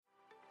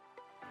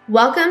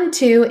Welcome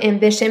to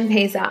Ambition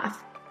Pays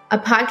Off, a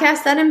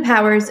podcast that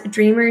empowers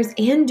dreamers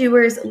and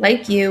doers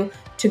like you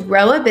to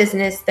grow a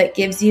business that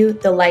gives you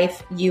the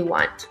life you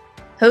want.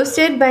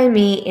 Hosted by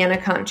me, Anna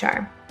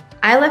Conchar.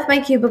 I left my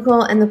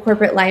cubicle and the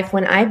corporate life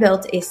when I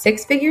built a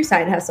six-figure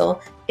side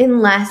hustle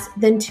in less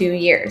than 2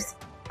 years,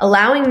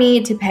 allowing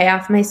me to pay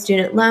off my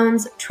student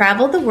loans,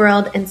 travel the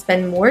world, and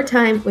spend more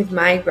time with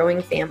my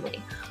growing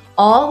family,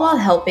 all while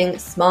helping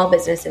small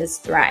businesses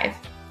thrive.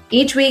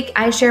 Each week,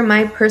 I share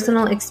my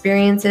personal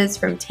experiences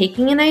from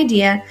taking an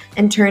idea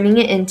and turning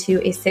it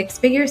into a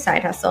six-figure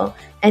side hustle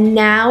and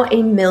now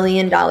 $1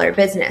 million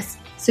business,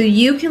 so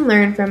you can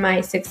learn from my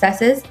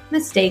successes,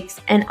 mistakes,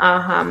 and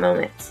aha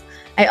moments.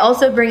 I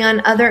also bring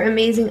on other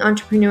amazing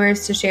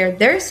entrepreneurs to share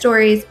their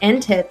stories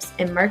and tips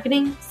in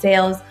marketing,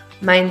 sales,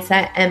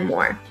 mindset, and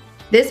more.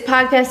 This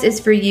podcast is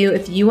for you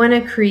if you want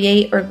to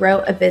create or grow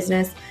a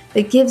business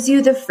that gives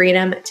you the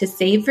freedom to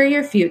save for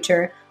your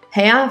future,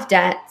 pay off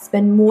debt,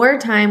 spend more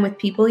time with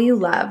people you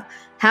love,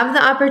 have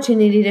the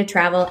opportunity to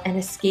travel, and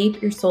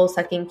escape your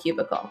soul-sucking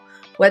cubicle.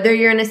 Whether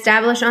you're an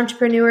established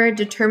entrepreneur,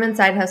 determined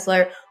side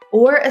hustler,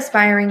 or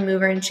aspiring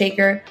mover and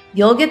shaker,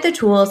 you'll get the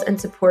tools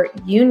and support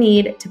you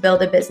need to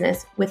build a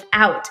business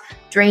without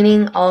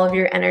draining all of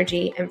your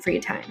energy and free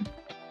time.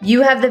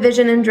 You have the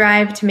vision and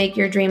drive to make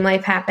your dream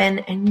life happen,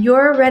 and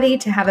you're ready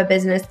to have a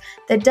business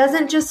that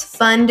doesn't just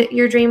fund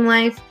your dream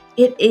life,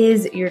 it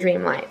is your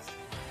dream life.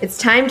 It's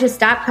time to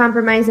stop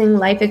compromising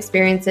life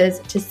experiences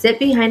to sit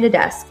behind a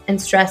desk and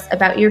stress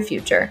about your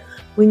future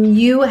when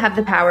you have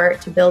the power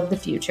to build the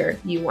future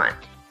you want.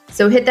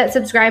 So hit that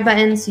subscribe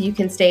button so you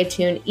can stay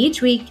tuned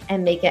each week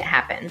and make it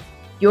happen.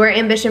 Your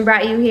ambition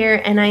brought you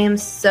here, and I am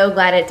so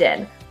glad it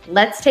did.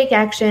 Let's take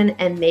action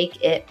and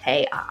make it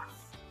pay off.